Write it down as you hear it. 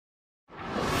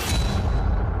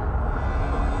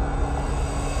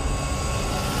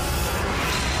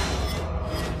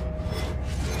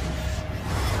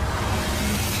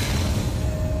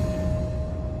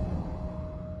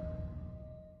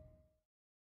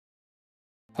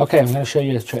Okay, I'm going to show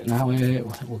you the trick now. I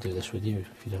think we'll do this with you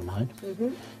if you don't mind.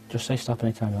 Just say stop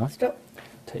anytime you like. Stop.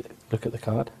 Take a look at the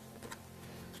card.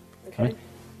 Okay. Right.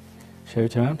 Show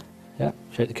it around. Yeah.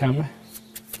 Show it the camera.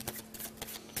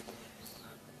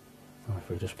 And if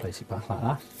we just place it back like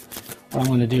that. What I'm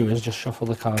going to do is just shuffle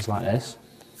the cards like this.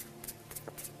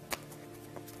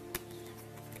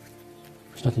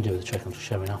 It's nothing to do with the trick, I'm just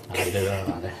showing off how to do it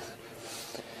like this.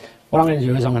 What I'm going to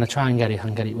do is I'm going to try and get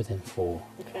it within 4.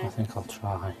 Okay. I think I'll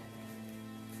try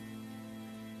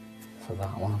for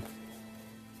that one.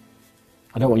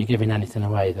 I don't want you giving anything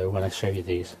away though when I show you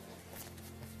these.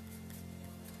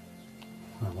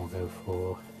 And we'll go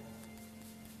for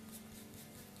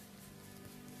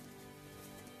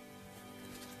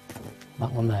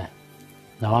that one there.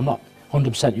 Now I'm not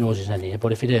 100% yours is in here,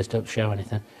 but if it is, don't show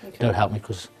anything. Okay. Don't help me,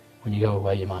 because when you go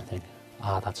away you might think,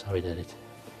 ah, that's how he did it.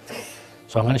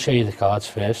 So I'm going to show you the cards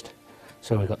first.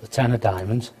 So we've got the 10 of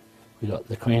diamonds, we've got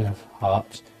the Queen of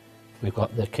hearts, we've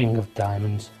got the King of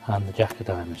diamonds and the Jack of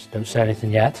diamonds. Don't say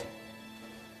anything yet.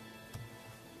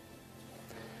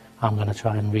 I'm going to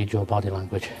try and read your body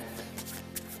language.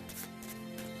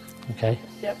 Okay?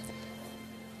 Yep.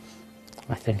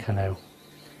 I think I know.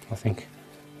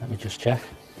 Let me just check.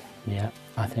 Yeah,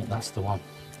 I think that's the one.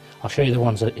 I'll show you the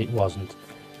ones that it wasn't.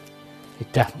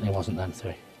 It definitely wasn't them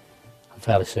 3. I'm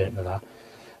fairly certain of that.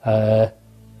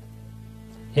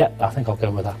 Yeah, I think I'll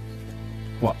go with that.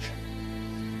 Watch.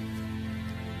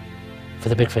 For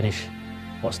the big finish,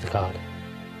 what's the card?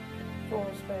 4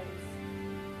 of spades.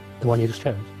 The one you just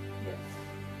chose? Yes.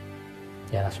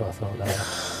 Yeah, that's what I thought there.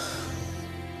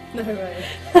 No way.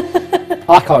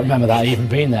 I can't remember that even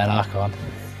being there, I can't.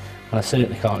 And I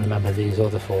certainly can't remember these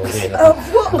other 4 either. Oh,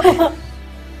 what?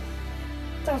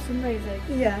 That's amazing.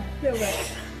 Yeah, a little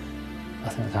bit. I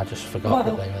think I just forgot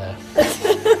that they were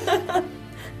there.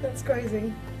 That's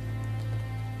crazy.